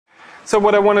So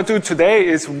what I want to do today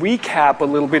is recap a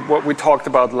little bit what we talked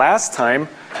about last time,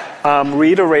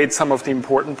 reiterate some of the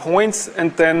important points,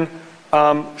 and then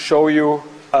show you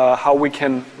how we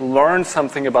can learn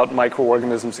something about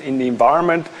microorganisms in the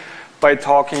environment by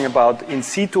talking about in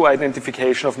situ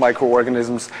identification of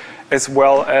microorganisms as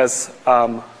well as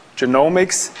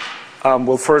genomics.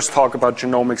 We'll first talk about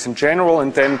genomics in general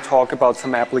and then talk about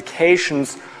some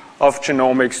applications of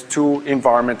genomics to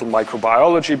environmental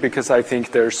microbiology, because I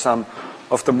think there's some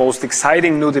of the most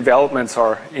exciting new developments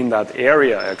are in that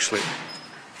area, actually.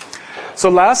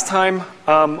 So last time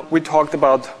we talked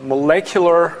about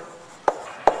molecular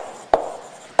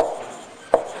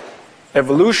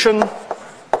evolution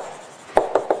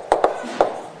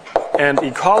and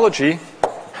ecology.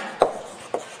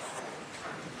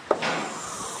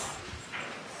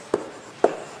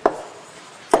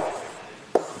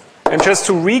 And just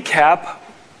to recap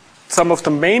some of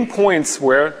the main points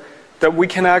were that we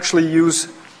can actually use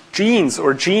genes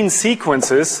or gene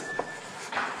sequences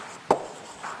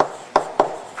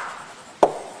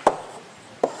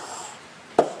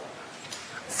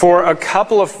for a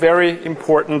couple of very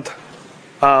important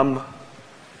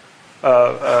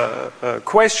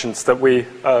questions that we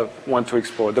want to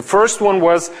explore. The first one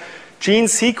was gene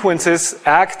sequences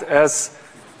act as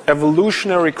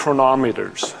evolutionary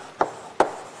chronometers.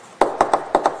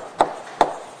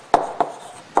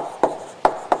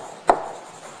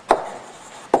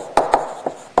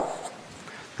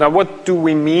 Now, what do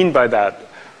we mean by that?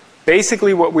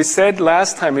 Basically, what we said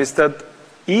last time is that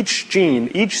each gene,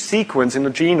 each sequence in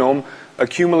the genome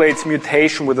accumulates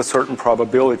mutation with a certain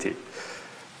probability.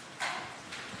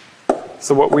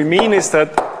 So what we mean is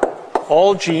that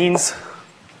all genes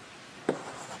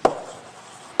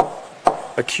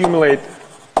accumulate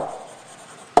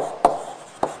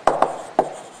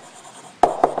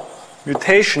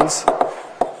mutations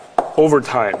over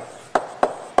time.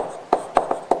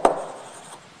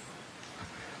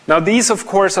 Now, these, of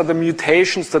course, are the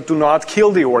mutations that do not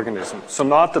kill the organism. So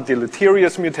not the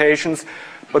deleterious mutations,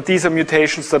 but these are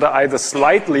mutations that are either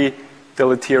slightly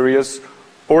deleterious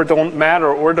or don't matter,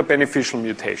 or the beneficial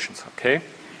mutations, okay?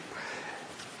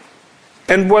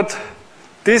 And what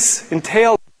this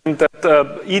entails is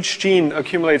that each gene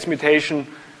accumulates mutation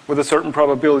with a certain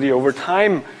probability over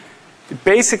time. It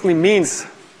basically means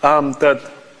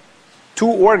that two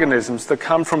organisms that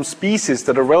come from species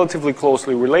that are relatively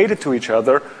closely related to each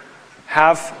other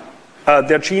have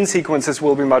their gene sequences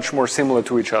will be much more similar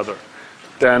to each other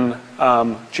than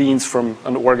genes from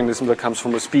an organism that comes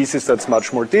from a species that's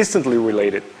much more distantly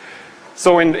related.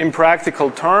 So in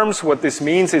practical terms, what this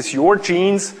means is your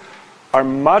genes are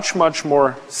much, much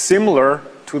more similar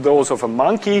to those of a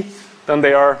monkey than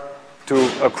they are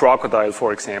to a crocodile,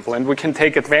 for example. And we can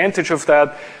take advantage of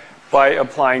that by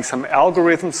applying some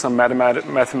algorithms, some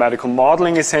mathematical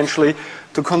modeling, essentially,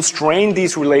 to constrain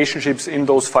these relationships in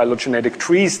those phylogenetic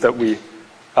trees that we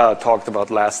talked about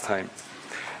last time.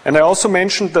 And I also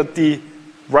mentioned that the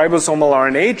ribosomal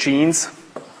RNA genes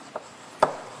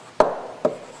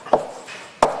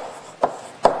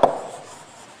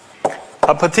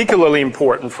are particularly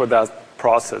important for that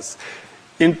process.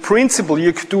 In principle,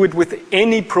 you could do it with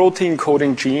any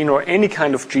protein-coding gene or any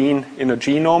kind of gene in a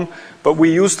genome, but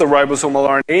we use the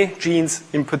ribosomal RNA genes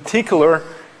in particular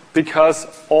because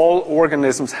all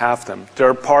organisms have them.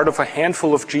 They're part of a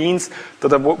handful of genes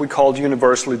that are what we called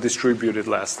universally distributed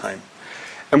last time.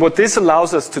 And what this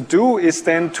allows us to do is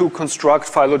then to construct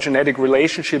phylogenetic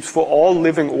relationships for all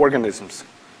living organisms.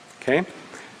 Okay?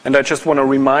 And I just want to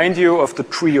remind you of the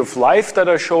tree of life that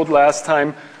I showed last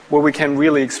time, where we can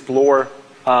really explore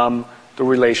the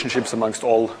relationships amongst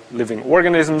all living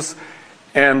organisms.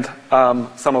 And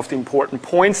some of the important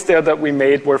points there that we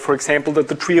made were, for example, that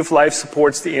the tree of life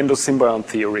supports the endosymbiont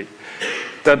theory.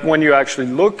 That when you actually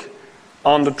look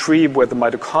on the tree where the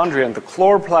mitochondria and the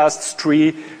chloroplasts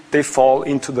tree, they fall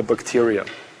into the bacteria.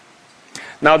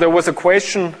 Now, there was a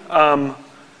question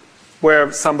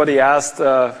where somebody asked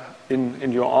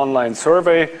in your online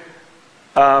survey,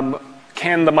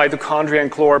 can the mitochondria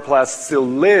and chloroplasts still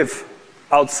live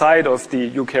outside of the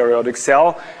eukaryotic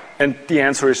cell? And the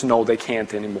answer is no, they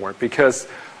can't anymore, because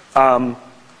over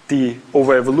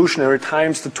evolutionary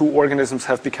times, the two organisms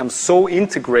have become so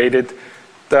integrated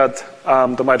that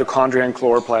the mitochondria and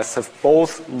chloroplasts have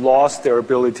both lost their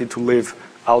ability to live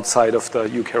outside of the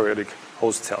eukaryotic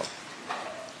host cell.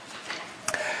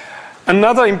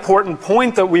 Another important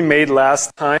point that we made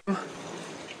last time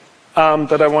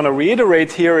that I want to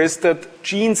reiterate here is that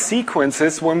gene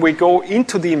sequences, when we go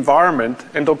into the environment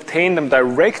and obtain them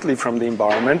directly from the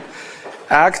environment,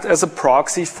 act as a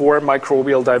proxy for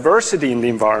microbial diversity in the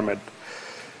environment.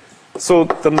 So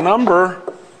the number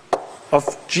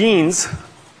of genes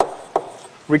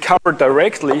recovered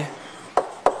directly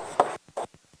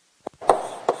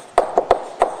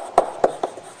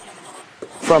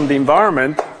from the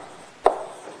environment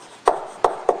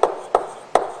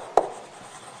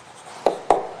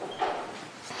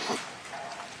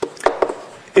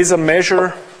is a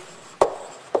measure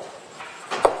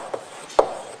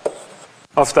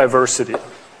of diversity.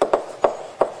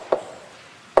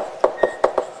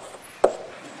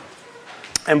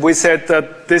 And we said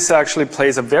that this actually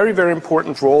plays a very, very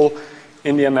important role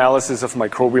in the analysis of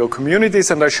microbial communities.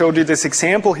 And I showed you this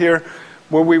example here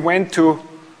where we went to,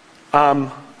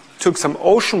 took some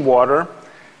ocean water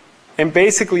and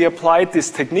basically applied this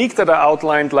technique that I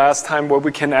outlined last time where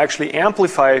we can actually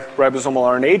amplify ribosomal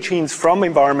RNA genes from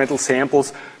environmental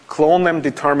samples, clone them,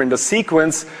 determine the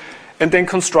sequence, and then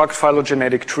construct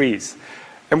phylogenetic trees.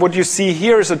 And what you see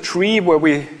here is a tree where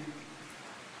we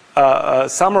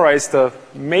summarize the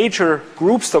major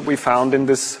groups that we found in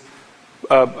this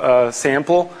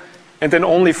sample, and then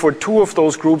only for 2 of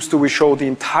those groups do we show the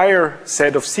entire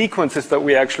set of sequences that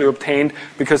we actually obtained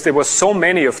because there were so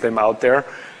many of them out there.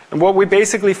 And what we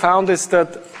basically found is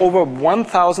that over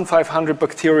 1,500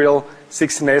 bacterial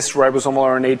 16S ribosomal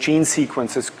RNA gene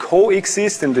sequences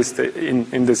coexist in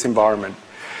this environment.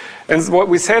 And what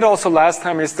we said also last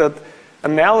time is that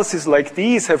analyses like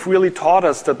these have really taught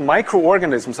us that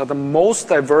microorganisms are the most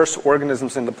diverse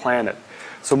organisms in the planet.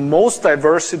 So most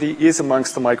diversity is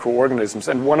amongst the microorganisms.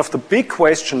 And one of the big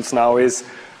questions now is,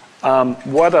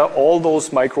 what are all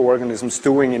those microorganisms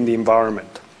doing in the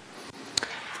environment?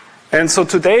 And so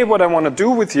today what I want to do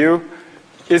with you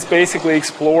is basically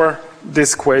explore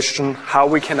this question, how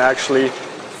we can actually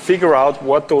figure out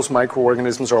what those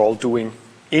microorganisms are all doing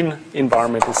in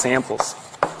environmental samples.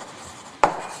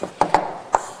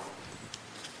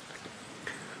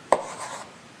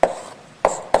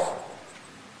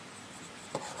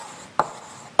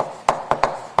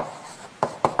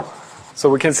 So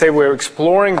we can say we're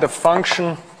exploring the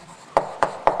function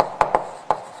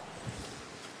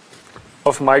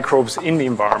of microbes in the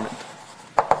environment.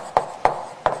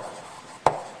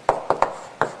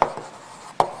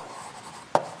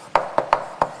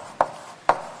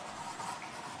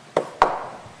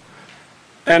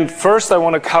 And first I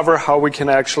want to cover how we can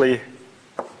actually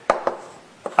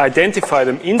identify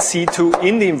them in situ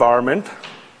in the environment.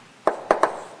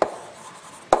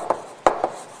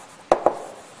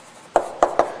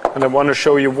 And I want to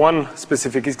show you one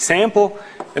specific example,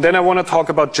 and then I want to talk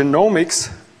about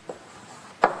genomics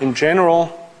in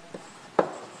general,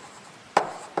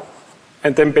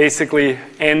 and then basically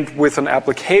end with an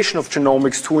application of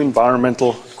genomics to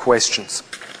environmental questions.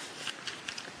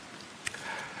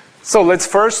 So let's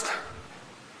first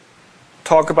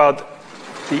talk about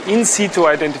the in situ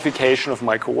identification of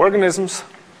microorganisms.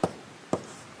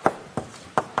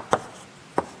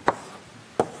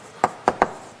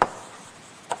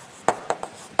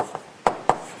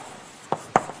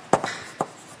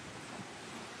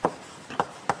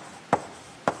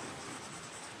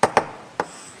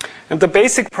 And the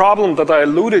basic problem that I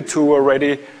alluded to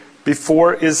already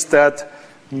before is that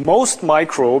most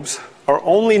microbes are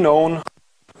only known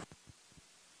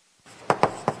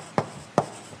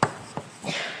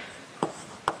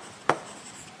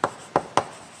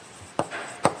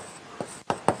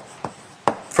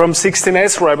from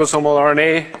 16S ribosomal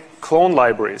RNA clone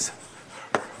libraries.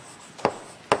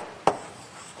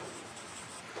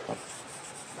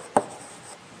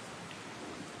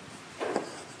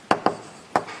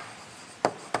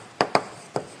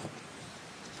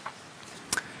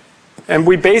 And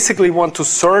we basically want to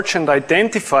search and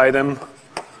identify them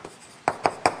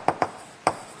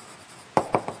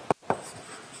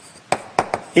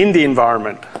in the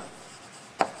environment.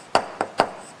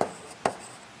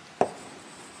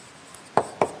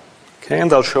 Okay,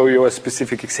 and I'll show you a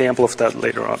specific example of that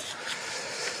later on.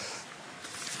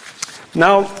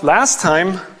 Now, last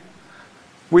time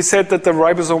we said that the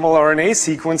ribosomal RNA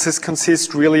sequences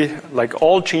consist really, like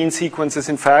all gene sequences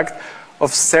in fact,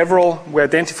 of several, we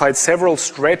identified several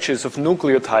stretches of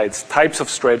nucleotides, types of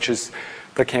stretches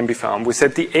that can be found. We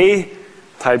said the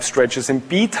A-type stretches and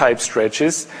B-type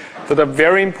stretches that are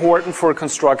very important for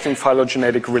constructing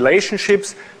phylogenetic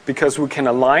relationships because we can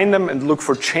align them and look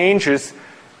for changes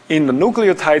in the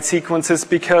nucleotide sequences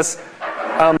because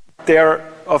they're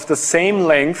of the same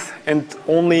length and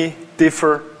only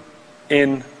differ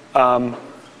in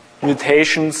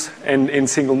mutations and in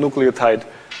single nucleotide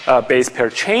base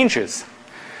pair changes.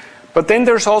 But then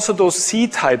there's also those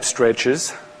C-type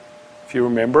stretches, if you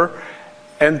remember,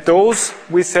 and those,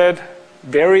 we said,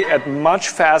 vary at much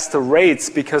faster rates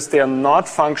because they are not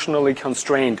functionally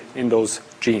constrained in those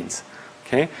genes.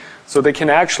 Okay? So they can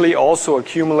actually also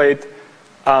accumulate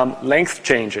length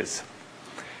changes.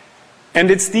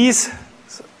 And it's these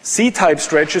C-type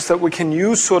stretches that we can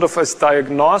use sort of as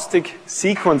diagnostic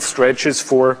sequence stretches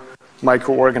for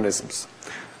microorganisms.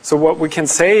 So what we can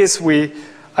say is we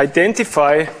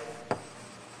identify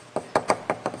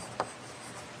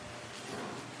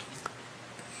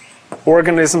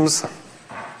organisms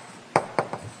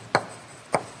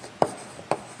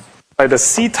by the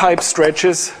C-type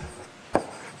stretches,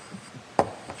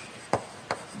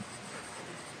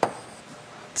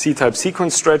 C-type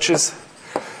sequence stretches.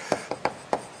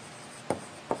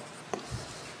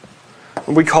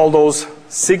 And we call those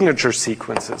signature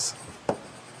sequences.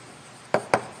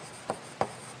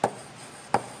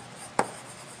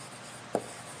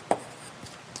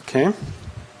 Okay?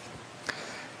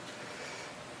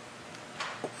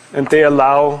 And they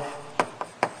allow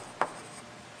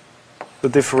the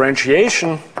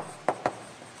differentiation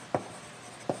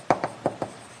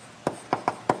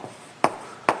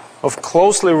of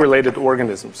closely related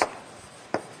organisms.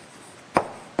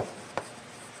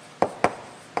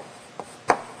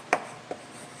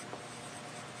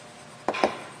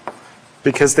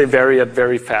 Because they vary at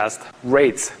very fast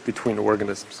rates between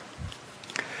organisms.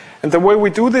 And the way we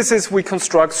do this is we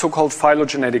construct so-called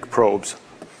phylogenetic probes.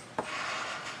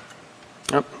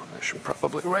 Oh, I should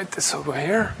probably write this over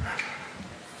here.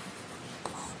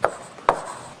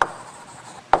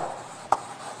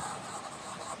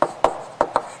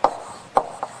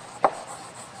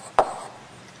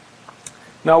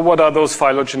 Now, what are those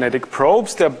phylogenetic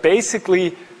probes? They're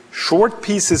basically short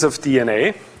pieces of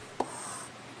DNA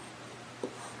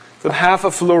that have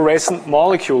a fluorescent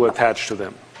molecule attached to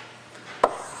them.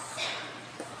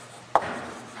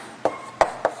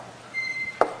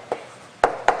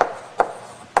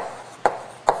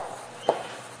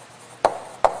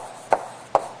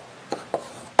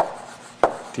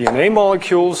 DNA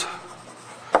molecules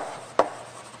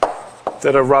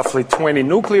that are roughly 20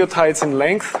 nucleotides in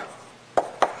length,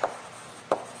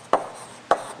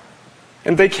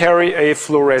 and they carry a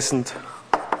fluorescent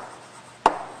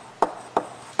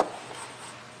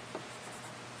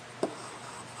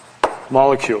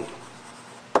molecule.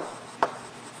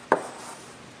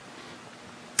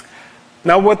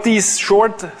 Now, what these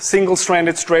short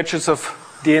single-stranded stretches of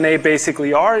DNA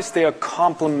basically are is they are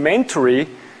complementary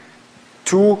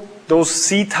to those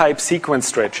C-type sequence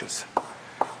stretches.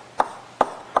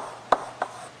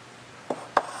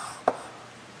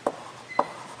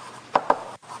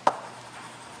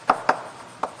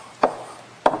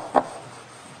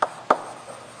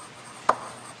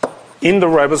 In the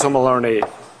ribosomal RNA.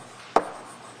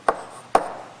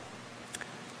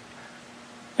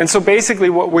 And so basically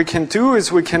what we can do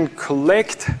is we can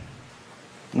collect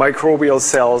microbial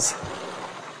cells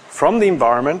from the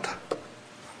environment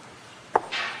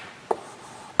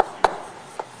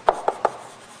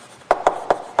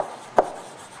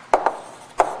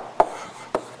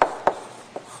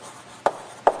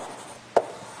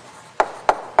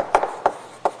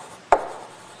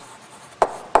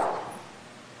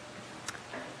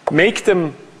make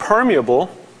them permeable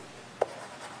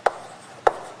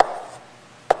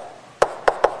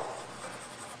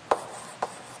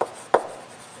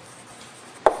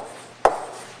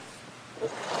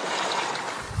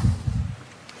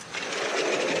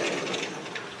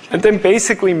and then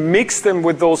basically mix them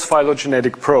with those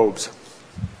phylogenetic probes.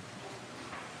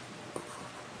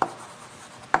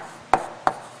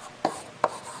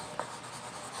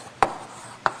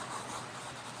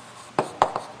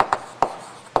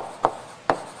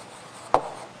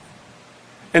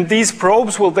 And these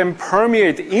probes will then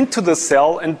permeate into the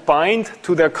cell and bind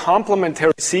to their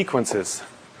complementary sequences.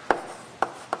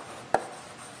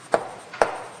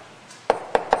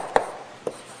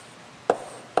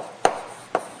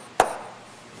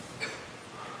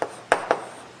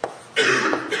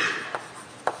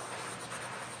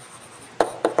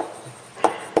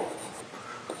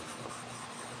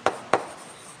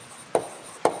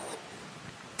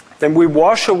 Then we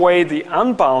wash away the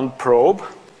unbound probe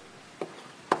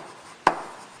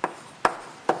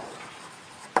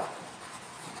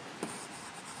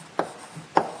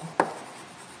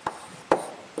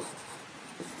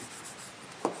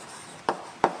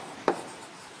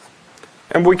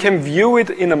and we can view it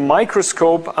in a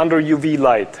microscope under UV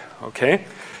light, okay?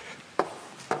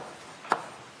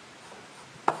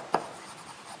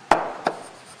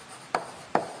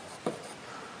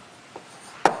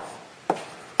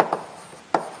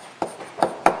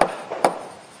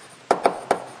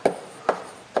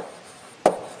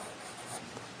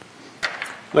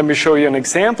 Let me show you an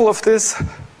example of this.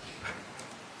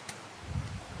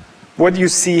 What you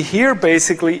see here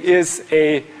basically is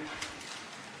a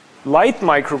light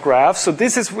micrograph. So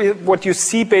this is what you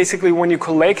see basically when you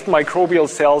collect microbial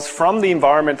cells from the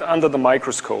environment under the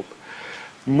microscope.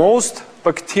 Most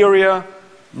bacteria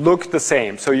look the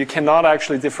same, so you cannot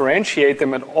actually differentiate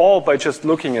them at all by just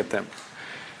looking at them.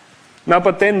 Now,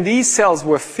 but then these cells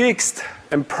were fixed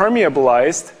and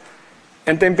permeabilized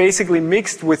and then basically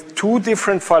mixed with two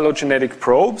different phylogenetic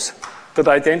probes that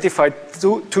identified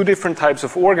two different types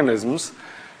of organisms.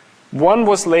 One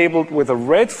was labeled with a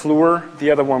red fluor,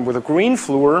 the other one with a green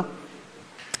fluor.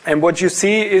 And what you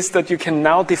see is that you can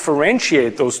now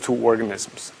differentiate those two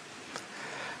organisms.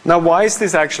 Now, why is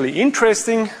this actually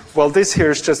interesting? Well, this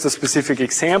here is just a specific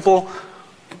example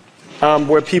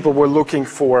where people were looking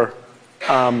for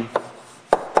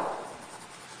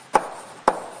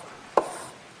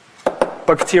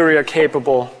bacteria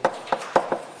capable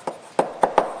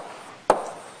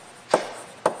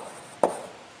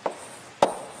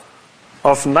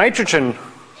of nitrogen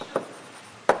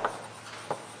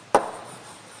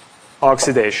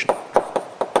oxidation.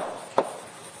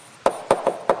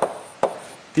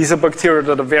 These are bacteria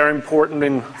that are very important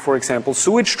in, for example,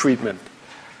 sewage treatment.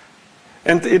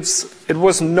 And it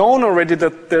was known already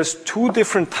that there's two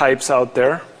different types out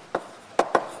there.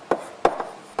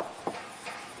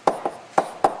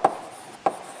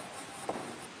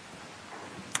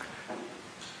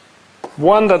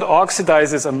 One that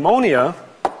oxidizes ammonia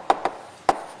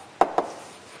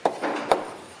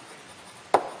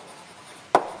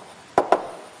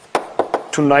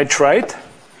to nitrite,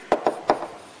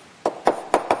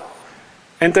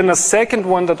 and then a second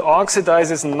one that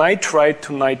oxidizes nitrite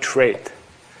to nitrate.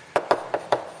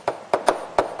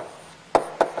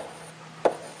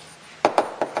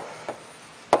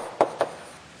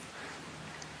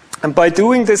 And by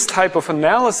doing this type of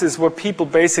analysis, what people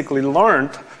basically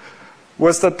learned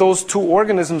was that those two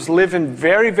organisms live in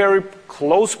very, very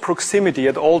close proximity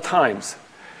at all times.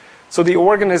 So the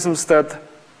organisms that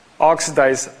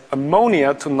oxidize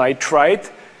ammonia to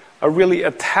nitrite are really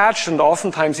attached and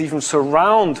oftentimes even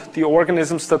surround the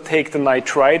organisms that take the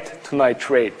nitrite to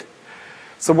nitrate.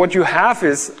 So what you have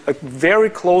is a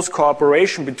very close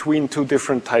cooperation between two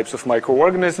different types of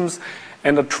microorganisms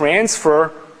and a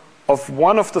transfer of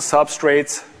one of the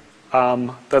substrates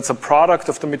that's a product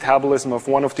of the metabolism of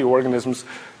one of the organisms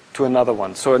to another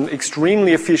one. So an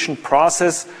extremely efficient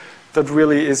process that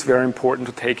really is very important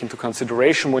to take into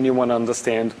consideration when you want to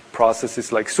understand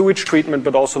processes like sewage treatment,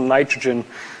 but also nitrogen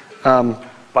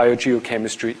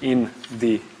biogeochemistry in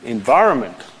the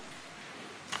environment.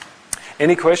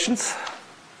 Any questions?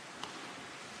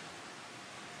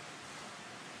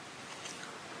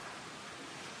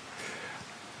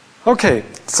 Okay,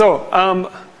 so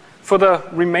for the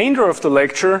remainder of the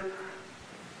lecture,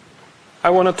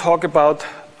 I want to talk about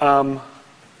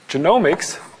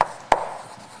genomics.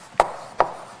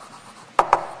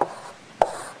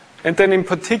 And then in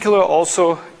particular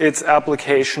also its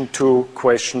application to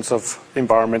questions of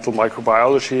environmental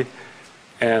microbiology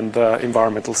and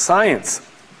environmental science.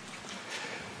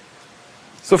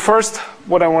 So first,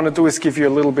 what I want to do is give you a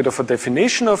little bit of a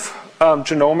definition of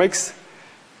genomics.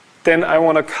 Then I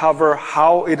want to cover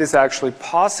how it is actually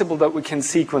possible that we can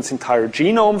sequence entire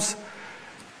genomes.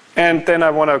 And then I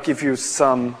want to give you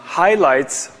some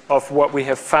highlights of what we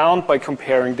have found by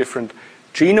comparing different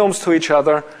genomes to each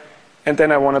other. And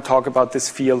then I want to talk about this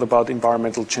field about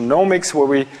environmental genomics, where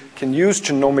we can use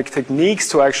genomic techniques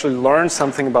to actually learn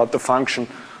something about the function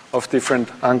of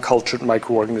different uncultured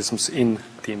microorganisms in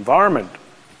the environment.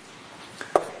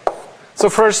 So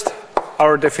first,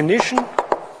 our definition.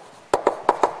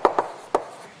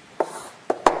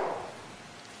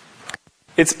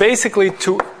 It's basically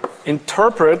to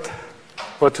interpret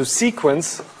or to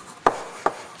sequence,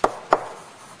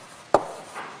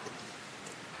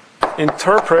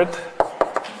 interpret,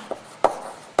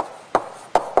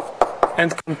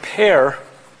 and compare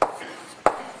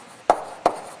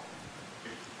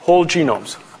whole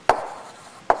genomes.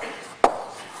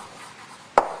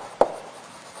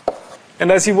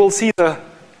 And as you will see, the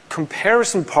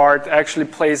comparison part actually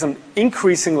plays an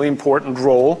increasingly important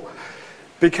role,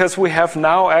 because we have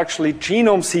now actually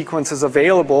genome sequences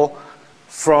available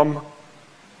from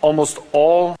almost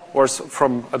all, or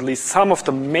from at least some of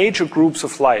the major groups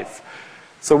of life.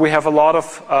 So we have a lot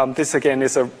of, this again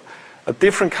is a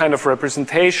different kind of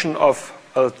representation of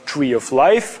a tree of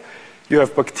life. You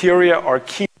have bacteria,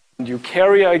 archaea, and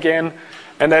eukarya again.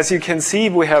 And as you can see,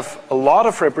 we have a lot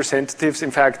of representatives.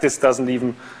 In fact, this doesn't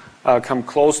even come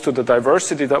close to the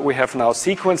diversity that we have now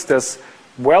sequenced. There's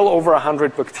well over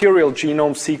 100 bacterial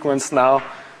genomes sequenced now,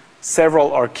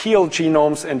 several archaeal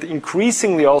genomes, and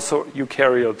increasingly also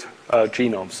eukaryote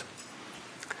genomes.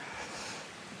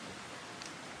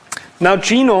 Now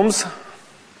genomes,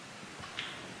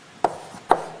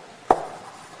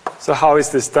 so how is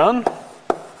this done?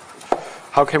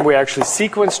 How can we actually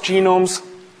sequence genomes?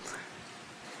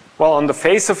 Well, on the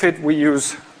face of it, we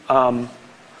use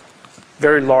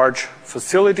very large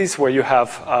facilities where you have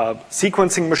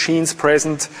sequencing machines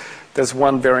present. There's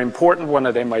one very important one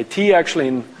at MIT, actually,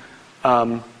 in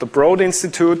the Broad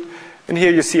Institute. And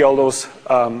here you see all those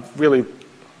really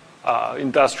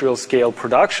industrial scale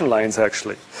production lines,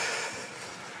 actually.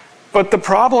 But the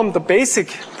problem, the basic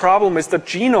problem, is that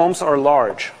genomes are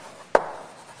large.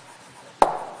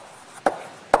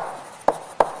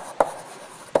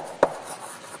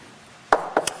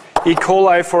 E.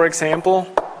 coli, for example,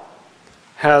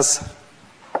 has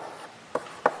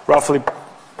roughly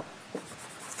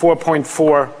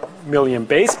 4.4 million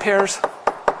base pairs.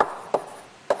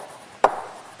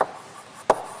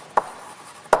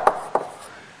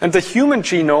 And the human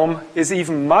genome is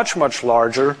even much, much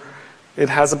larger. It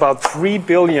has about 3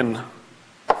 billion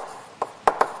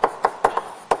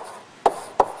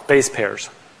base pairs.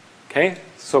 Okay?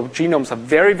 So genomes are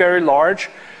very, very large,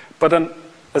 but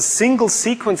a single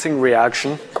sequencing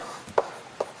reaction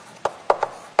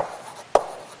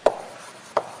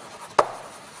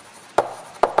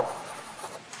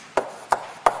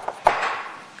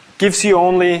gives you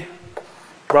only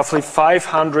roughly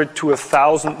 500 to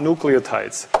 1,000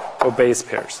 nucleotides or base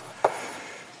pairs.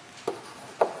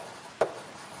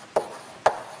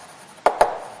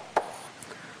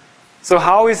 So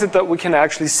how is it that we can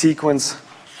actually sequence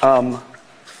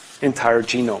entire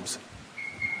genomes?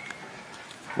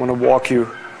 I want to walk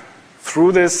you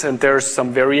through this, and there's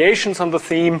some variations on the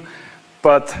theme,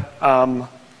 but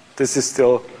this is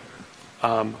still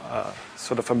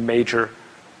sort of a major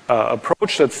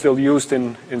approach that's still used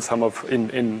in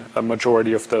a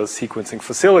majority of the sequencing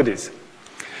facilities.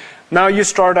 Now you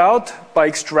start out by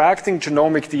extracting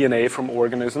genomic DNA from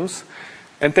organisms,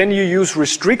 and then you use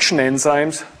restriction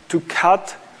enzymes to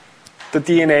cut the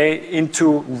DNA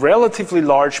into relatively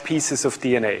large pieces of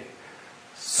DNA.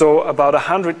 So about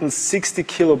 160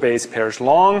 kilobase pairs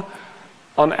long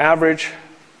on average,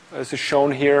 as is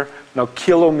shown here. Now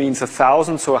kilo means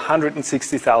 1,000, so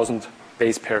 160,000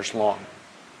 base pairs long.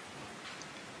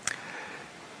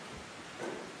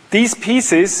 These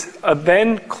pieces are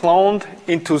then cloned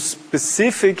into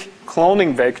specific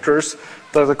cloning vectors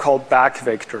that are called back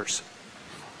vectors.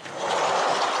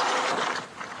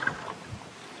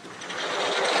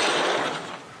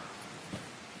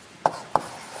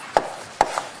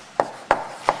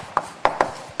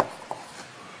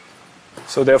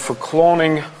 So therefore,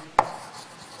 cloning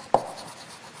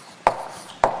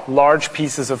large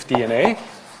pieces of DNA.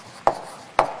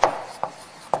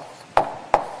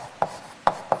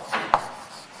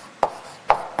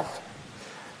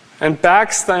 And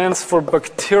BAC stands for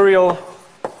bacterial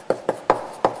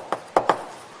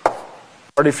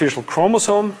artificial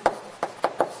chromosome.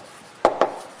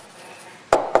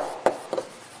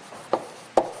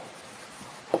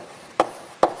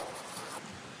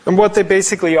 And what they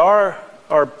basically are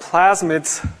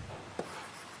plasmids,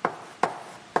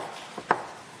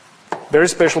 very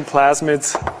special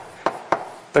plasmids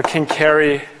that can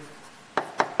carry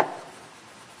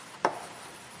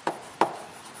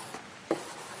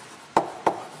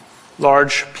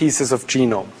large pieces of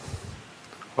genome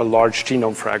or large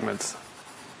genome fragments.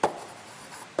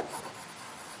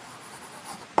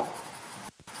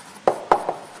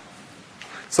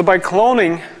 So by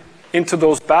cloning into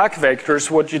those back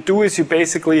vectors, what you do is you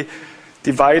basically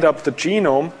divide up the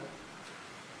genome,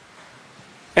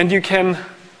 and you can,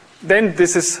 then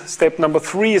this is step number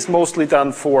 3, is mostly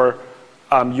done for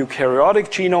eukaryotic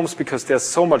genomes because they're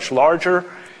so much larger.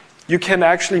 You can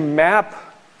actually map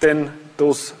then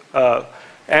those,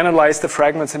 analyze the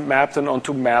fragments and map them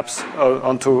onto maps,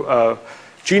 onto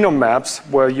genome maps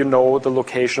where you know the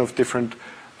location of different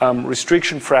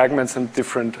restriction fragments and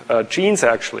different genes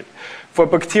actually. For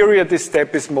bacteria, this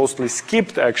step is mostly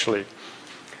skipped actually.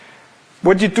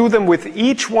 What you do then with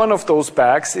each one of those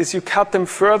bags is you cut them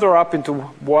further up into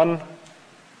 1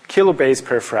 kilobase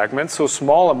per fragment, so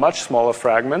smaller, much smaller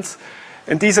fragments.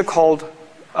 And these are called,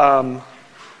 and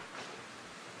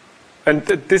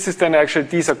this is then actually,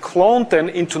 these are cloned then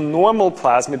into normal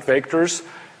plasmid vectors,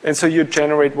 and so you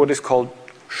generate what is called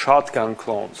shotgun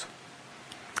clones.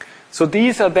 So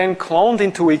these are then cloned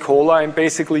into E. coli, and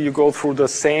basically you go through the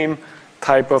same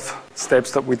type of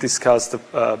steps that we discussed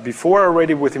before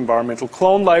already with environmental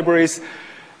clone libraries,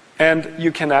 and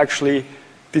you can actually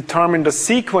determine the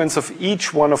sequence of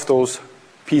each one of those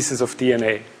pieces of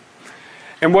DNA.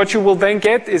 And what you will then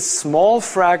get is small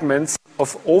fragments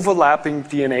of overlapping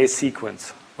DNA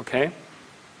sequence, okay?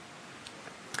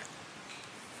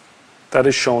 that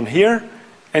is shown here.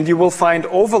 And you will find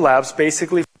overlaps,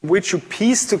 basically, from which you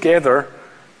piece together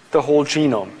the whole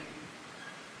genome.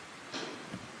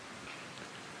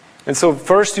 And so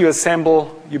first you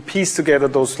piece together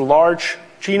those large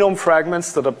genome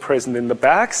fragments that are present in the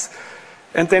backs,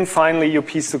 and then finally you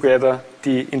piece together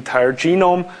the entire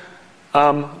genome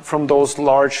from those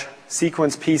large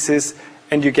sequence pieces,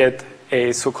 and you get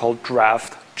a so-called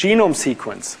draft genome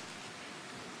sequence.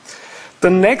 The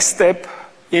next step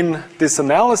in this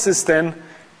analysis then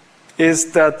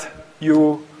is that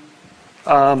you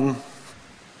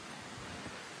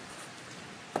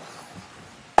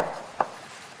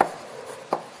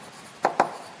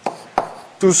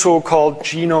do so-called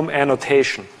genome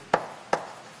annotation.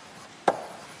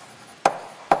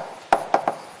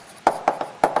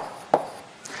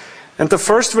 And the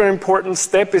first very important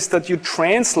step is that you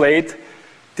translate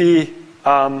the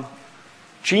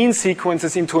gene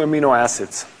sequences into amino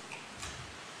acids.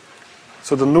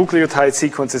 So the nucleotide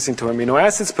sequences into amino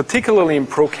acids, particularly in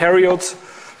prokaryotes.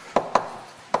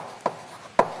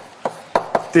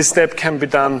 This step can be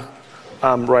done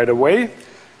right away.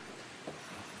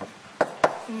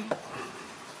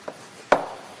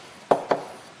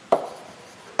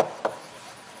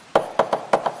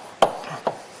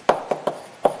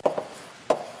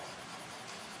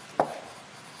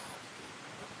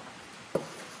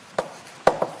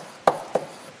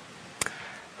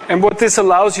 And what this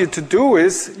allows you to do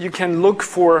is you can look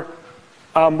for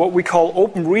what we call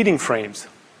open reading frames,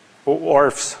 or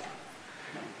ORFs.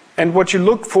 And what you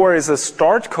look for is a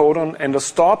start codon and a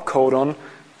stop codon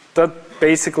that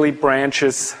basically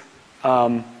branches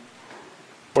or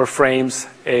frames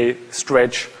a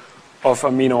stretch of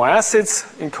amino acids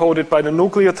encoded by the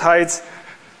nucleotides.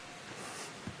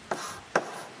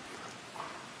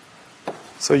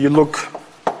 So you look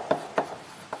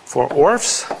for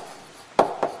ORFs.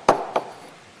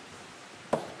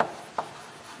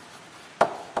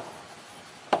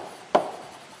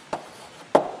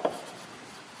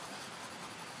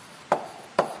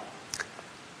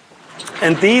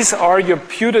 And these are your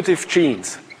putative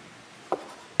genes.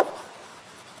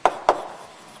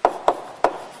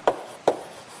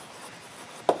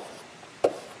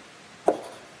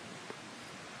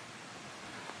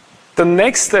 The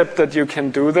next step that you can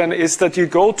do then is that you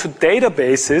go to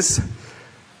databases,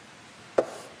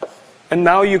 and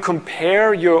now you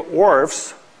compare your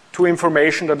ORFs to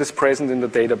information that is present in the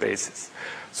databases.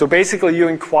 So basically you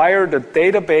inquire the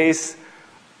database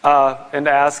and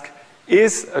ask,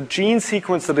 is a gene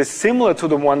sequence that is similar to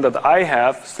the one that I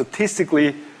have,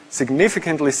 statistically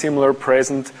significantly similar,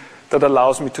 present, that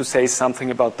allows me to say something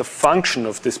about the function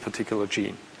of this particular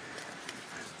gene.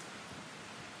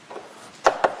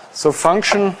 So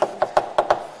function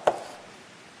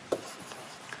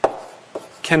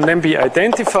can then be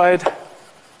identified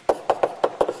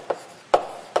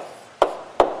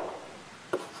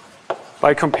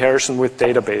by comparison with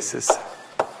databases.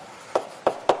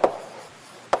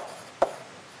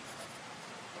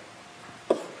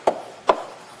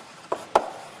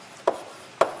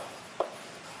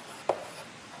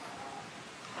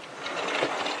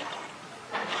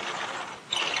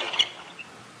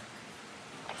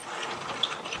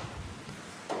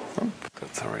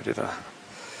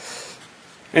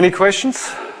 Any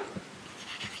questions?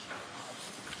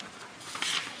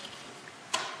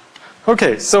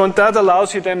 Okay, so that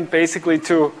allows you then basically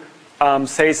to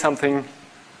say something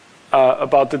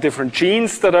about the different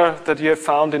genes that you have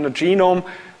found in the genome,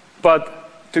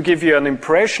 but to give you an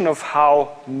impression of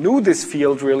how new this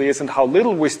field really is and how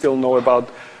little we still know about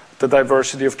the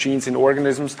diversity of genes in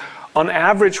organisms. On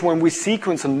average, when we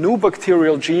sequence a new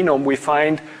bacterial genome, we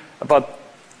find about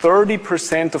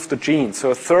 30% of the genes, so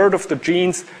a third of the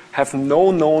genes, have no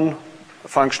known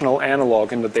functional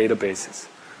analog in the databases.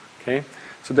 Okay?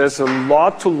 So there's a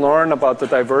lot to learn about the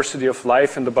diversity of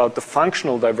life and about the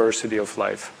functional diversity of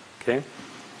life. Okay?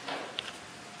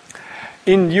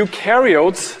 In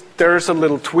eukaryotes, there's a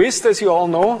little twist, as you all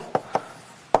know.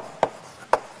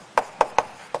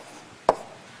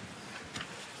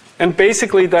 And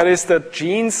basically that is that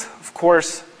genes, of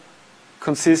course,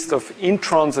 consist of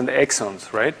introns and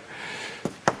exons, right?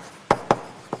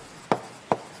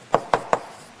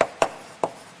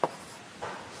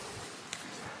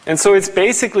 And so it's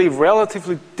basically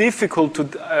relatively difficult to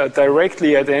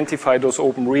directly identify those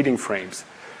open reading frames.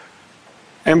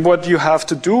 And what you have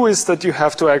to do is that you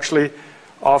have to actually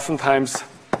oftentimes,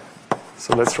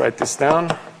 so let's write this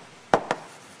down.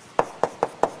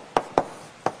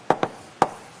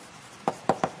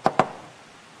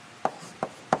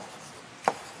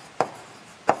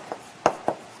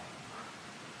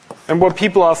 And what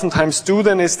people oftentimes do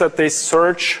then is that they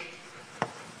search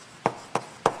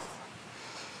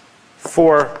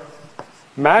for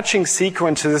matching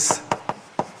sequences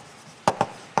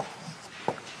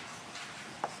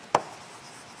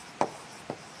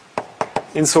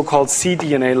in so-called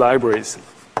cDNA libraries.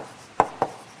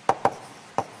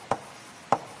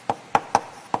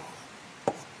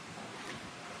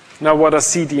 Now, what are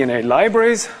cDNA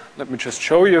libraries? Let me just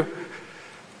show you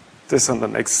this on the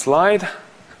next slide.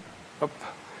 Up.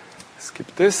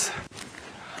 Skip this.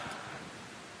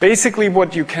 Basically,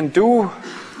 what you can do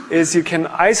is you can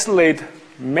isolate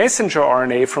messenger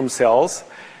RNA from cells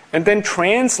and then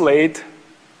translate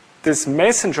this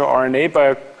messenger RNA by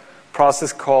a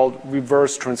process called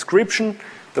reverse transcription.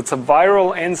 That's a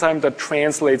viral enzyme that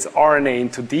translates RNA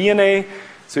into DNA.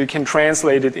 So you can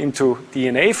translate it into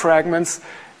DNA fragments,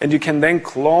 and you can then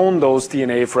clone those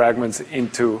DNA fragments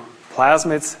into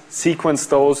plasmids, sequence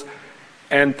those,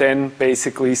 and then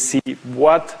basically see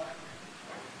what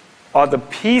are the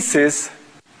pieces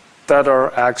that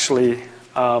are actually,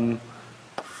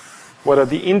 what are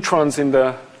the introns in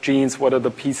the genes, what are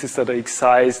the pieces that are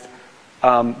excised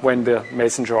when the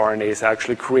messenger RNA is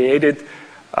actually created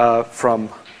from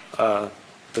the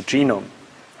genome.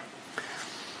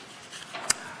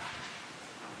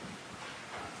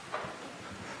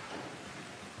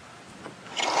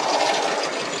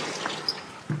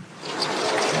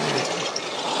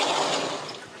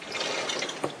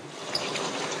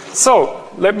 So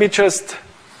let me just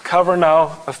cover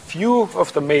now a few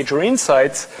of the major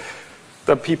insights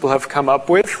that people have come up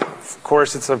with. Of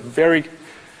course, it's a very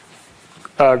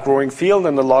growing field,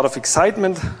 and a lot of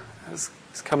excitement is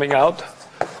coming out.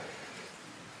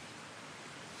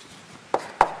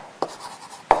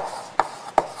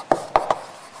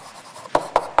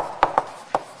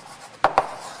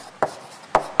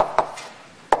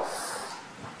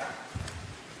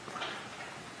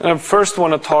 And I first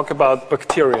want to talk about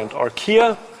bacteria and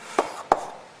archaea.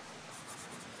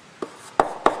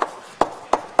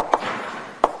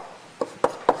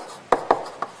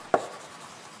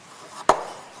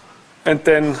 And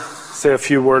then say a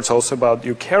few words also about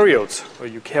eukaryotes or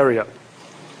eukarya.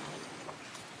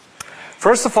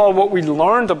 First of all, what we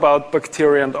learned about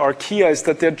bacteria and archaea is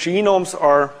that their genomes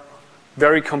are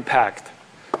very compact.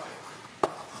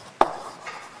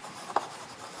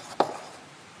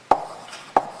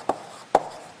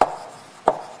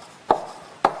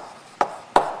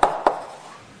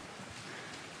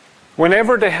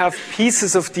 Whenever they have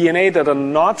pieces of DNA that are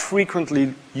not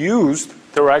frequently used,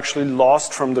 they're actually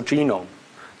lost from the genome.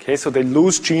 Okay, so they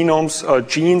lose genes,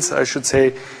 I should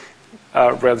say,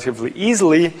 relatively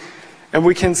easily. And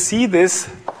we can see this,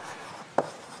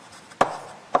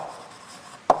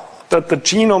 that the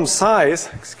genome size,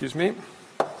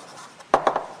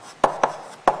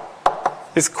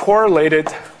 is correlated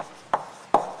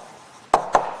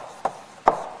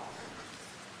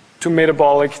to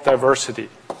metabolic diversity.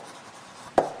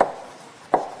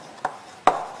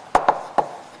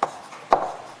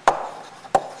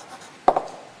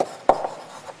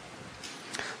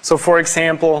 So for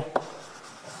example,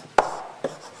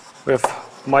 with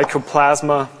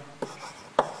Mycoplasma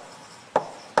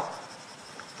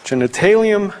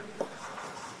genitalium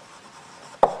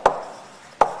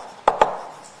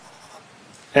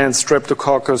and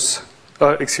Streptomyces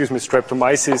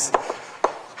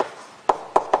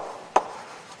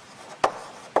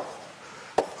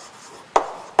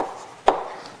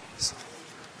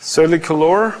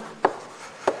cerlicolor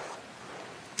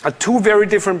are two very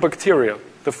different bacteria.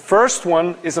 The first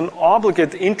one is an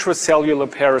obligate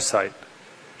intracellular parasite.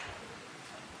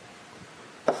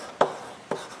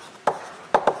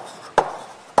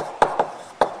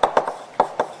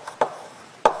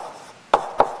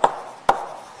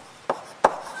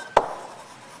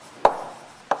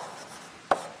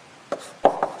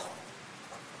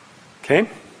 Okay?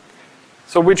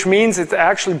 So which means it's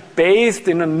actually bathed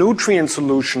in a nutrient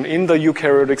solution in the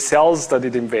eukaryotic cells that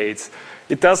it invades.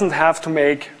 It doesn't have to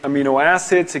make amino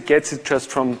acids, it gets it just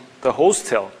from the host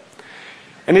cell.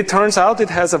 And it turns out it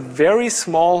has a very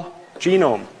small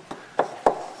genome.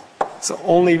 It's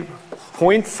only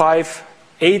 0.58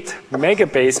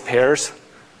 megabase pairs,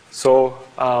 so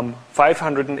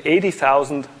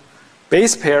 580,000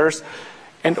 base pairs,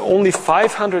 and only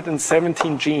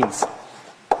 517 genes.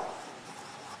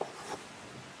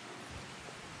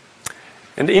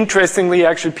 And interestingly,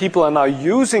 actually, people are now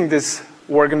using this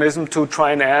organism to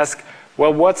try and ask,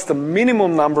 well, what's the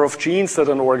minimum number of genes that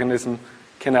an organism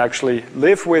can actually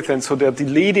live with? And so they're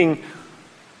deleting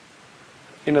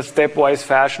in a stepwise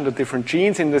fashion the different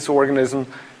genes in this organism,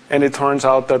 and it turns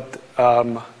out that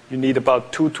you need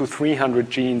about 200 to 300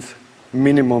 genes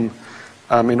minimum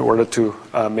in order to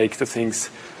make the things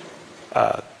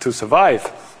to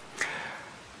survive.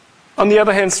 On the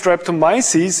other hand,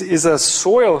 Streptomyces is a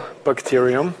soil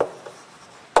bacterium.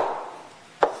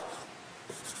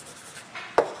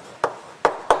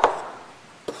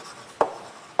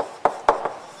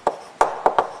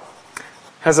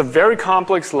 Has a very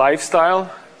complex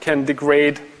lifestyle, can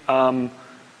degrade a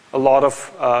lot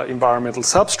of environmental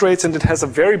substrates, and it has a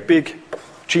very big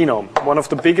genome, one of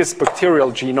the biggest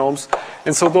bacterial genomes.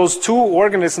 And so those two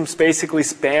organisms basically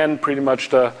span pretty much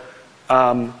the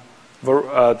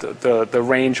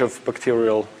range of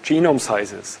bacterial genome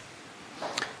sizes.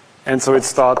 And so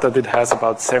it's thought that it has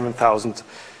about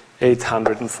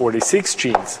 7,846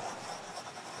 genes.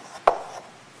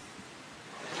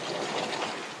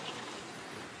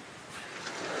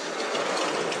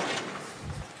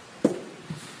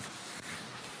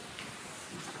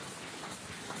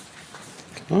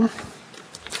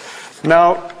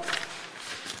 Now,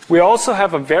 we also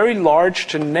have a very large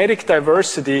genetic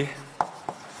diversity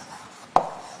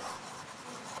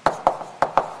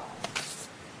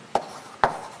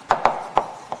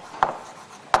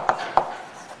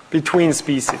between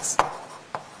species.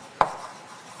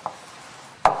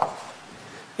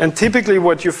 And typically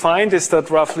what you find is that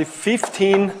roughly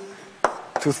 15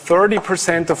 to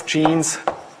 30% of genes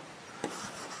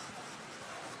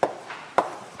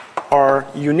are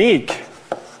unique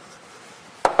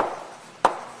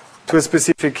to a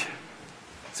specific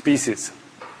species.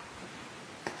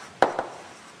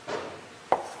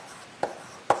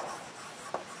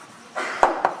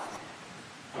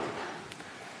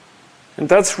 And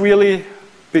that's really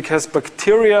because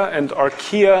bacteria and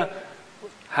archaea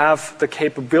have the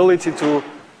capability to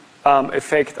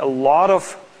affect a lot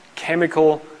of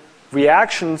chemical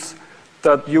reactions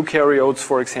that eukaryotes,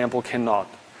 for example, cannot.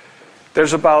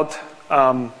 There's about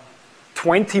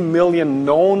 20 million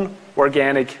known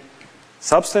organic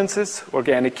substances,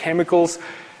 organic chemicals,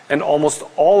 and almost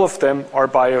all of them are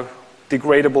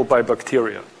biodegradable by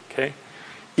bacteria. Okay?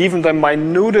 Even the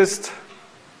minutest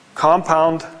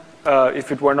compound,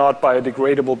 if it were not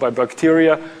biodegradable by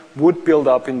bacteria, would build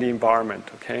up in the environment.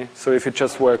 Okay? So if it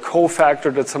just were a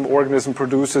cofactor that some organism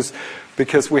produces,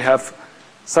 because we have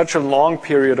such a long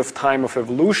period of time of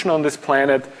evolution on this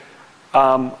planet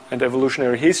and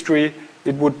evolutionary history,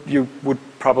 you would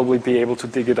probably be able to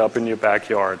dig it up in your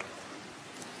backyard.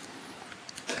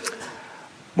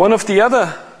 One of the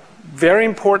other very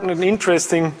important and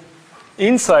interesting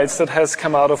insights that has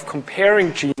come out of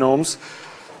comparing genomes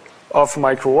of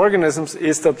microorganisms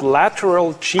is that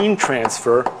lateral gene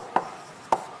transfer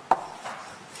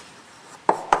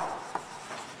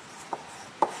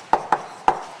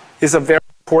is a very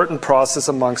important process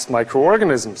amongst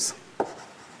microorganisms.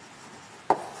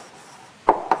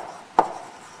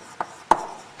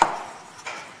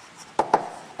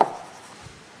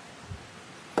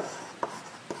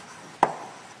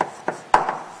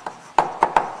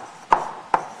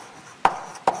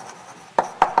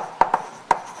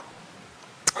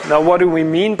 Now, what do we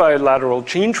mean by lateral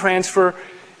gene transfer?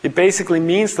 It basically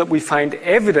means that we find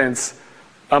evidence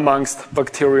amongst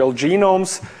bacterial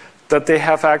genomes that they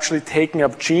have actually taken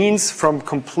up genes from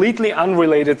completely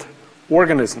unrelated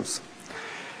organisms.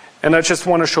 And I just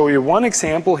want to show you one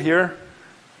example here,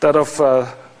 that of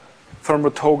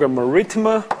Thermatoga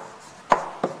maritima.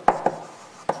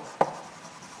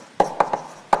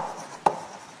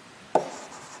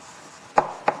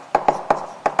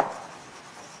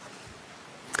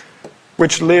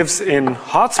 Which lives in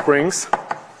hot springs.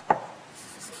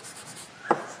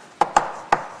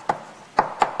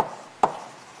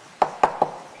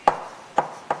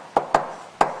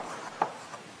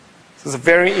 This is a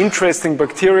very interesting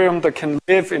bacterium that can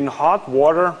live in hot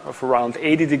water of around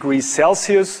 80 degrees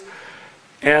Celsius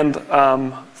and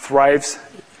thrives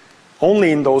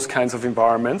only in those kinds of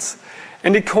environments.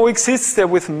 And it coexists there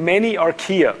with many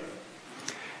archaea.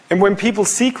 And when people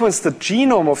sequenced the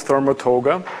genome of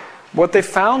Thermatoga, what they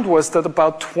found was that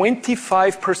about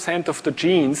 25% of the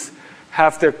genes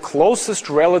have their closest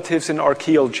relatives in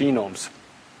archaeal genomes.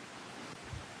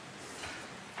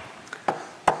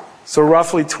 So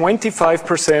roughly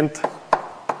 25%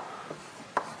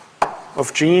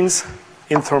 of genes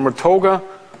in Thermatoga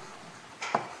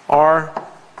are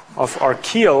of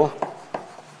archaeal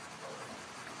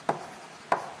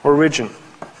origin.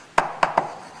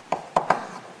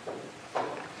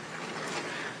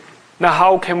 Now,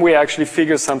 how can we actually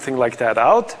figure something like that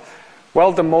out?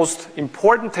 Well, the most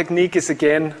important technique is,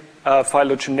 again,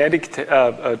 phylogenetic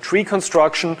tree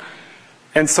construction.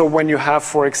 And so when you have,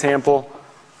 for example,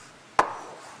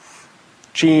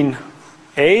 gene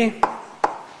A,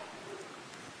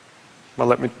 well,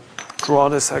 let me draw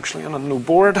this actually on a new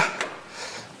board.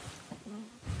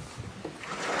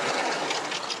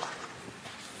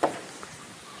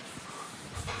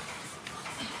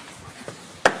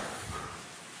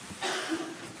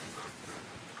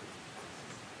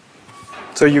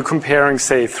 So you're comparing,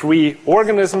 say, 3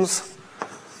 organisms,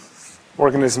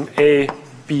 organism A,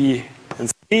 B,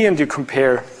 and C, and you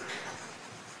compare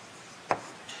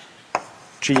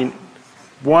gene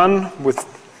 1 with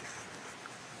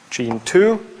gene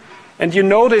 2. And you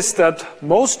notice that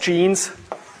most genes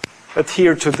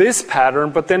adhere to this pattern,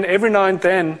 but then every now and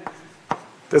then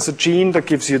there's a gene that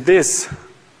gives you this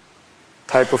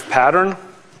type of pattern.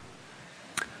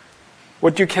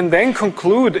 What you can then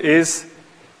conclude is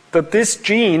that this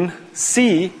gene,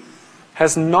 C,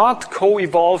 has not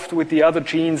co-evolved with the other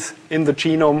genes in the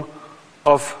genome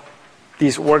of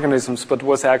these organisms, but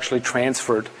was actually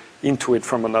transferred into it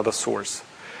from another source.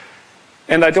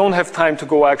 And I don't have time to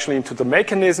go actually into the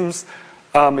mechanisms.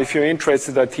 If you're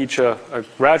interested, I teach a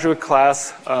graduate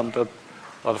class that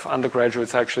a lot of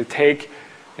undergraduates actually take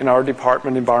in our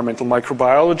department, environmental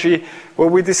microbiology, where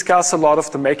we discuss a lot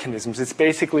of the mechanisms. It's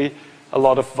basically a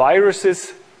lot of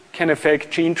viruses can affect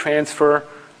gene transfer,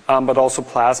 but also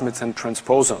plasmids and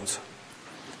transposons.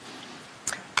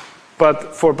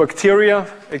 But for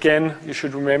bacteria, again, you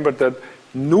should remember that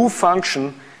new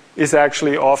function is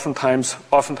actually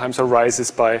oftentimes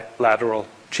arises by lateral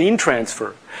gene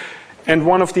transfer. And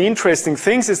one of the interesting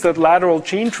things is that lateral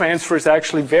gene transfer is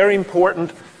actually very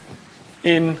important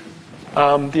in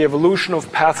the evolution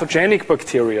of pathogenic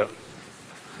bacteria.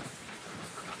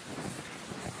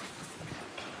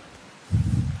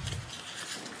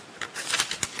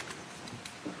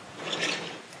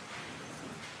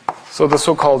 So the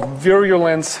so-called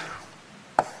virulence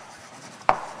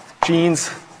genes,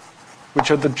 which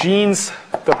are the genes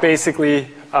that basically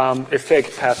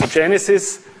affect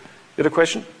pathogenesis. You had a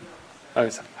question? Oh,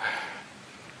 yes.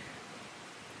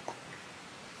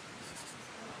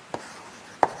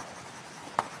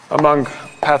 Among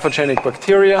pathogenic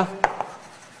bacteria,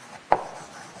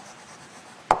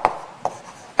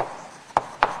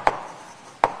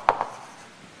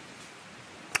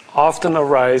 often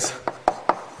arise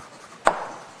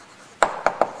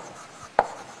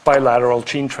bilateral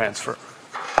gene transfer.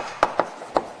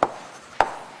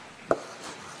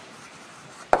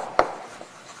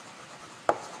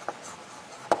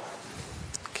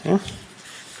 Okay.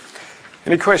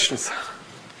 Any questions?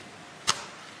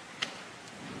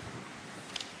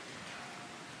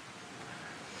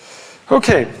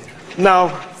 Okay. Now,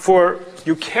 for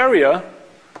eukarya,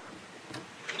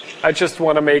 I just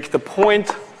want to make the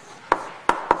point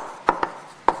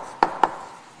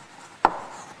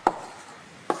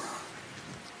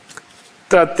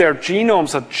that their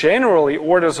genomes are generally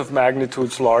orders of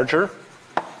magnitudes larger.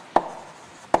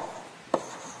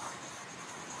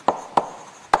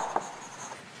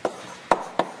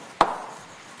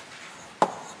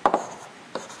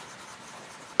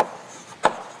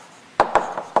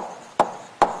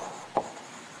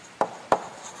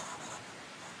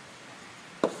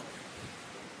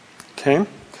 Okay.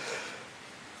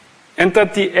 And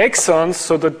that the exons,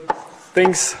 so the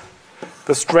things,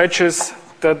 the stretches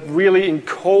that really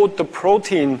encode the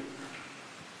protein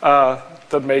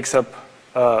that makes up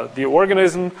the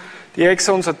organism, the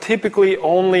exons are typically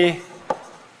only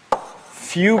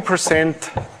few percent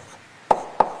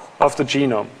of the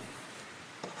genome.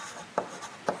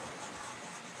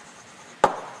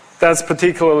 That's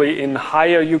particularly in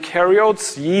higher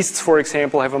eukaryotes. Yeasts, for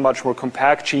example, have a much more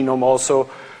compact genome also,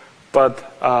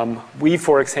 but we,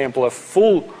 for example, are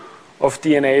full of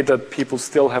DNA that people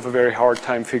still have a very hard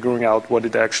time figuring out what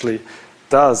it actually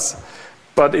does.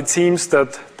 But it seems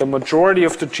that the majority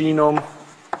of the genome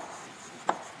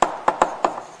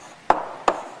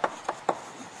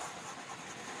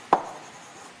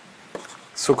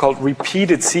so-called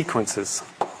repeated sequences.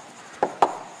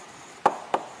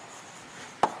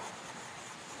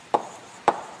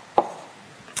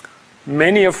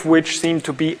 Many of which seem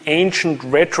to be ancient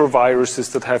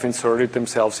retroviruses that have inserted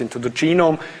themselves into the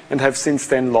genome and have since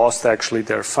then lost actually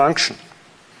their function.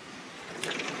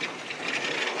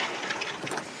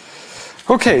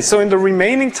 Okay, so in the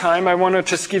remaining time, I want to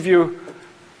just give you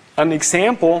an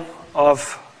example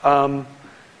of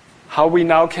how we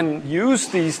now can use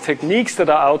these techniques that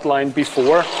are outlined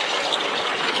before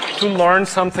to learn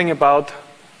something about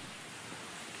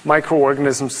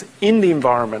microorganisms in the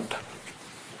environment.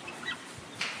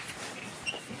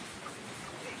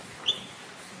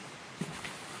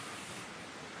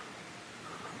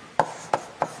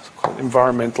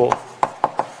 Environmental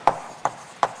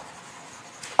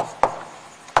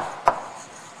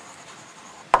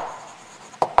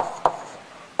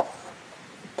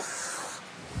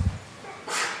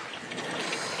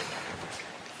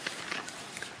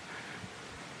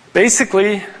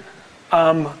basically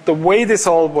the way this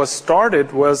all was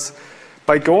started was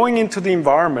by going into the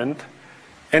environment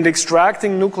and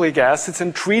extracting nucleic acids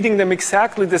and treating them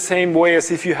exactly the same way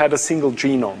as if you had a single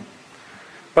genome.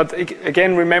 But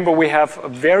again, remember, we have a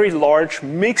very large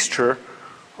mixture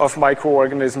of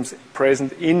microorganisms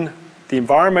present in the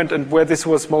environment, and where this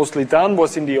was mostly done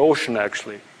was in the ocean,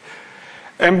 actually.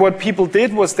 And what people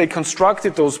did was they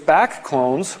constructed those back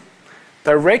clones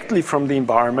directly from the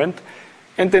environment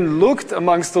and then looked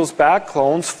amongst those back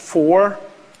clones for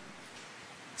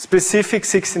specific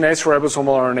 16S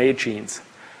ribosomal RNA genes.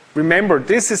 Remember,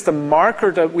 this is the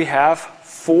marker that we have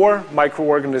for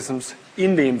microorganisms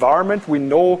in the environment. We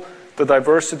know the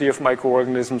diversity of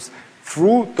microorganisms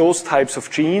through those types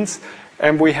of genes,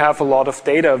 and we have a lot of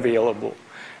data available.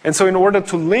 And so in order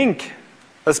to link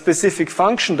a specific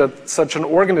function that such an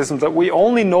organism that we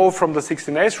only know from the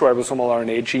 16S ribosomal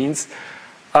RNA genes,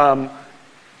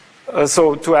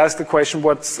 so to ask the question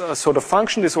what sort of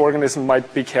function this organism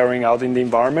might be carrying out in the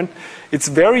environment, it's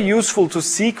very useful to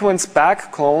sequence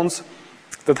back clones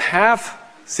that have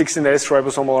 16S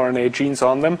ribosomal RNA genes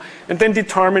on them and then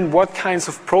determine what kinds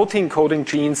of protein coding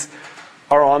genes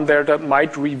are on there that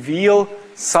might reveal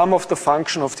some of the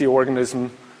function of the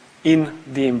organism in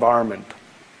the environment.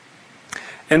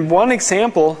 And one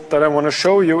example that I want to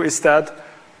show you is that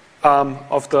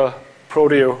of the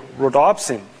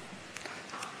proteorhodopsin.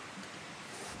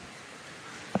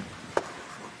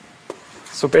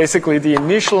 So basically the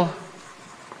initial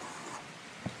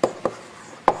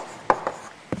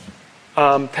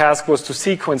task was to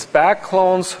sequence back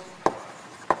clones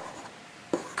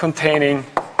containing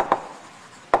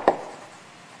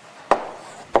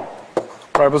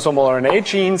ribosomal RNA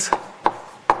genes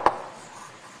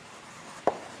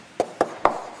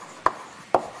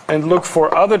and look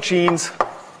for other genes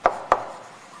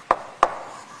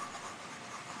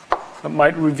that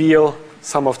might reveal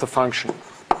some of the function.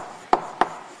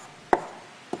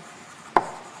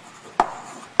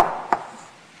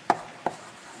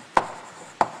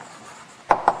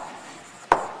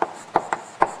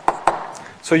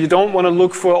 So you don't want to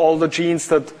look for all the genes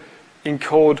that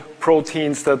encode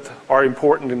proteins that are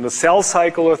important in the cell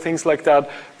cycle or things like that,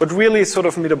 but really sort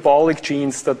of metabolic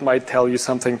genes that might tell you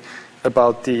something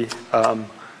about the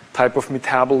type of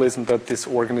metabolism that this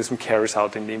organism carries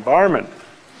out in the environment.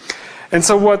 And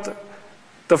so what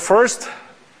the first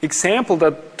example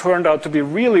that turned out to be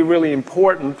really, really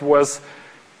important was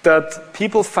that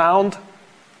people found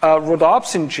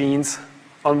rhodopsin genes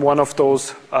on one of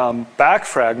those back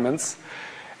fragments.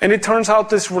 And it turns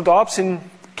out this rhodopsin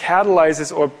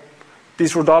catalyzes, or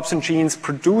these rhodopsin genes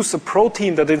produce a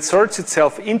protein that inserts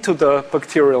itself into the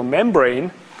bacterial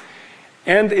membrane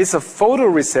and is a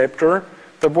photoreceptor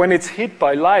that when it's hit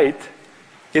by light,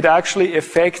 it actually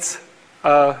affects,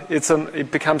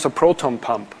 it becomes a proton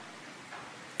pump.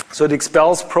 So it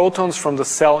expels protons from the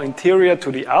cell interior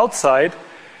to the outside,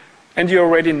 and you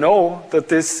already know that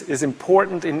this is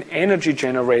important in energy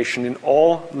generation in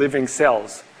all living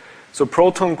cells. So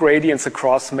proton gradients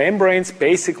across membranes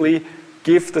basically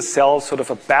give the cell sort of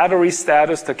a battery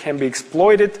status that can be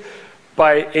exploited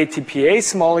by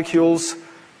ATPase molecules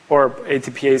or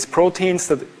ATPase proteins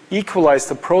that equalize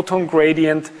the proton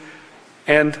gradient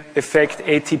and affect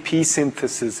ATP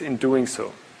synthesis in doing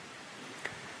so.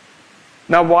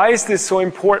 Now, why is this so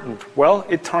important? Well,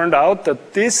 it turned out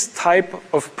that this type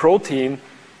of protein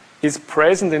is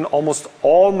present in almost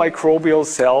all microbial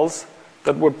cells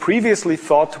that were previously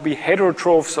thought to be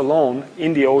heterotrophs alone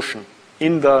in the ocean,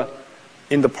 in the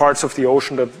parts of the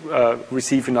ocean that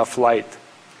receive enough light.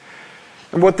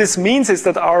 And what this means is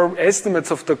that our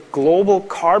estimates of the global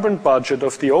carbon budget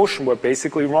of the ocean were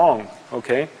basically wrong,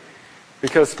 okay?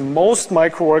 Because most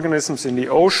microorganisms in the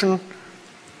ocean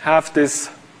have this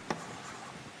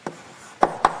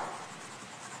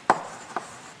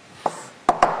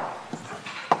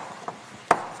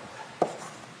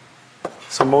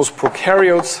so most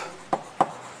prokaryotes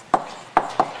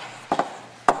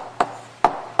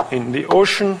in the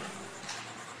ocean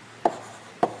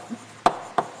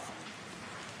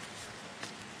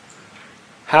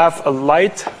have a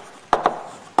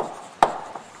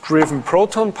light-driven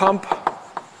proton pump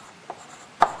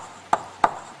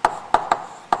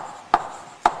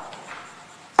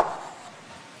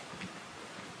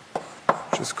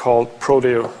which is called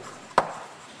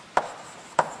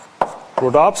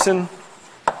proteorhodopsin.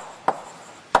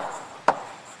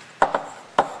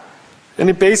 And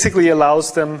it basically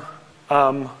allows them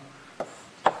to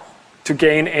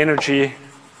gain energy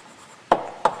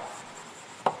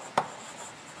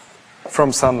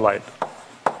from sunlight.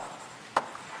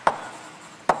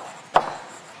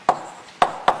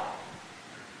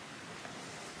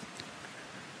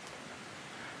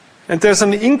 And there's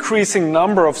an increasing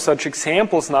number of such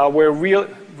examples now where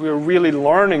really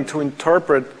learning to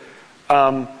interpret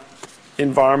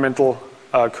environmental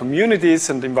communities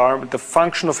and the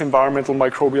function of environmental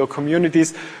microbial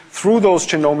communities through those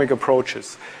genomic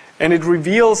approaches. And it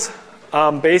reveals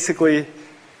basically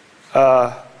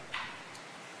an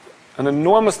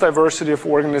enormous diversity of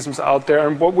organisms out there.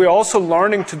 And what we're also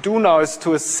learning to do now is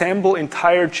to assemble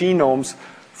entire genomes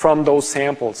from those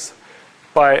samples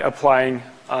by applying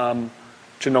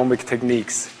genomic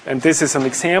techniques. And this is an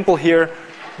example here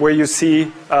where you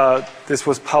see this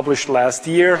was published last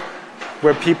year,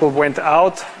 where people went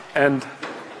out and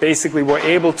basically were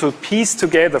able to piece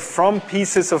together from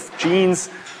pieces of genes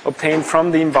obtained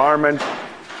from the environment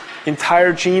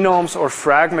entire genomes or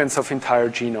fragments of entire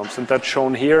genomes. And that's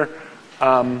shown here,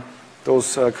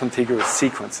 those contiguous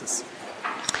sequences.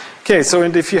 Okay, so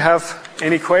and if you have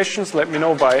any questions, let me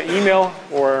know via email,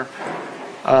 or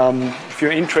if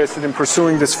you're interested in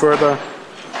pursuing this further,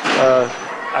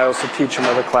 I also teach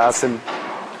another class in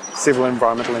civil and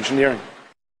environmental engineering.